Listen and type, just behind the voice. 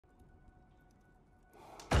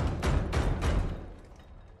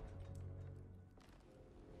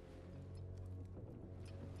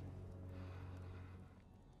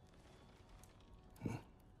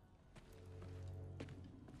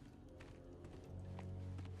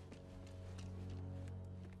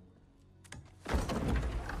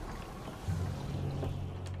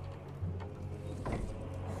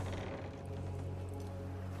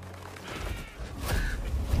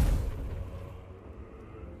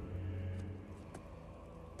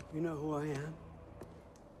You know who I am?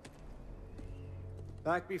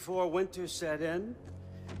 Back before winter set in,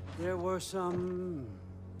 there were some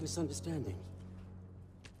misunderstandings.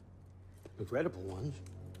 Regrettable ones.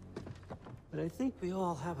 But I think we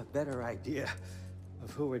all have a better idea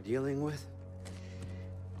of who we're dealing with.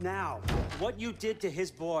 Now, what you did to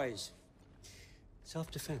his boys.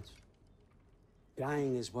 Self-defense.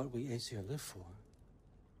 Dying is what we Aesir live for.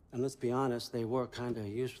 And let's be honest, they were kinda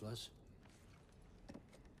useless.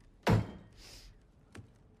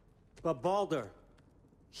 But Baldur,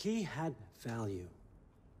 he had value.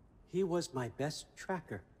 He was my best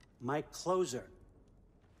tracker, my closer.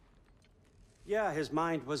 Yeah, his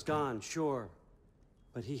mind was gone, sure.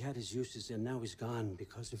 But he had his uses, and now he's gone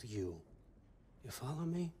because of you. You follow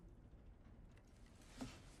me?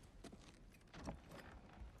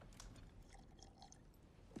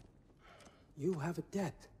 You have a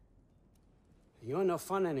debt. You're no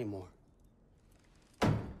fun anymore.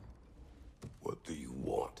 What do you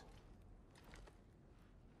want?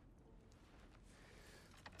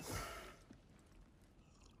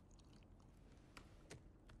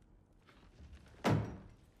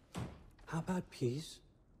 How about peace?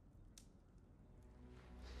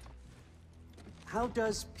 How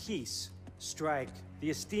does peace strike the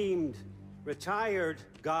esteemed, retired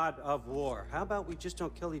god of war? How about we just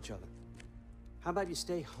don't kill each other? How about you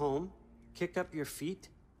stay home, kick up your feet,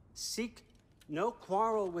 seek no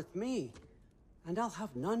quarrel with me, and I'll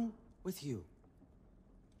have none with you.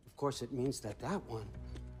 Of course, it means that that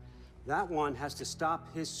one has to stop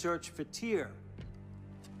his search for Tyr.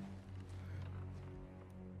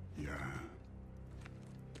 Yeah.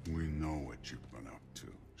 We know what you've been up to.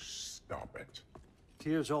 Stop it.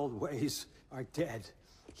 Tyr's old ways are dead.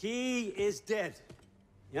 He is dead.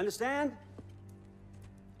 You understand?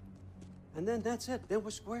 And then that's it. Then we're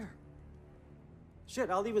square. Shit,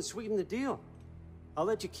 I'll even sweeten the deal. I'll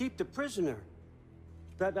let you keep the prisoner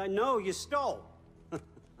that I know you stole.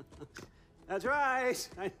 That's right.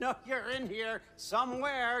 I know you're in here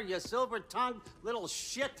somewhere, you silver-tongued little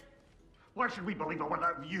shit. Why should we believe a word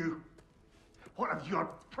out of you? What have your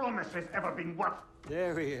promises ever been worth?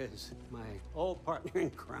 There he is, my old partner in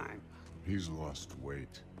crime. He's lost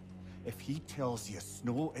weight. If he tells you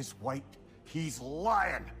snow is white, he's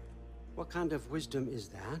lying. What kind of wisdom is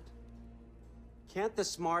that? Can't the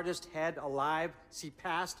smartest head alive see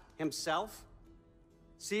past himself?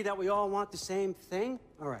 See that we all want the same thing?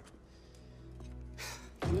 All right.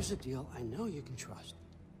 Here's a deal I know you can trust.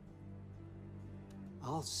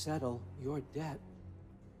 I'll settle your debt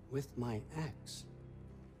with my ex.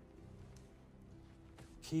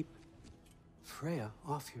 Keep Freya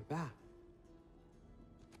off your back.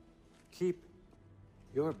 Keep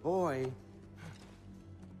your boy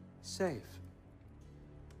safe.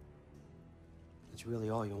 That's really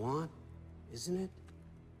all you want, isn't it?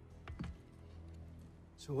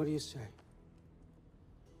 So what do you say?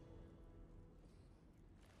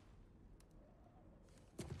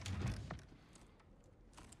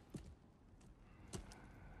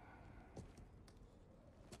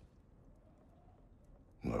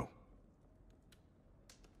 No.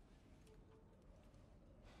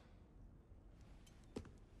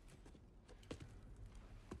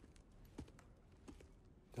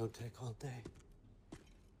 Don't take all day.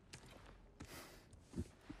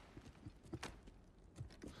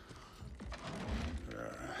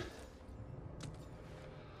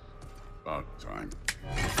 About time.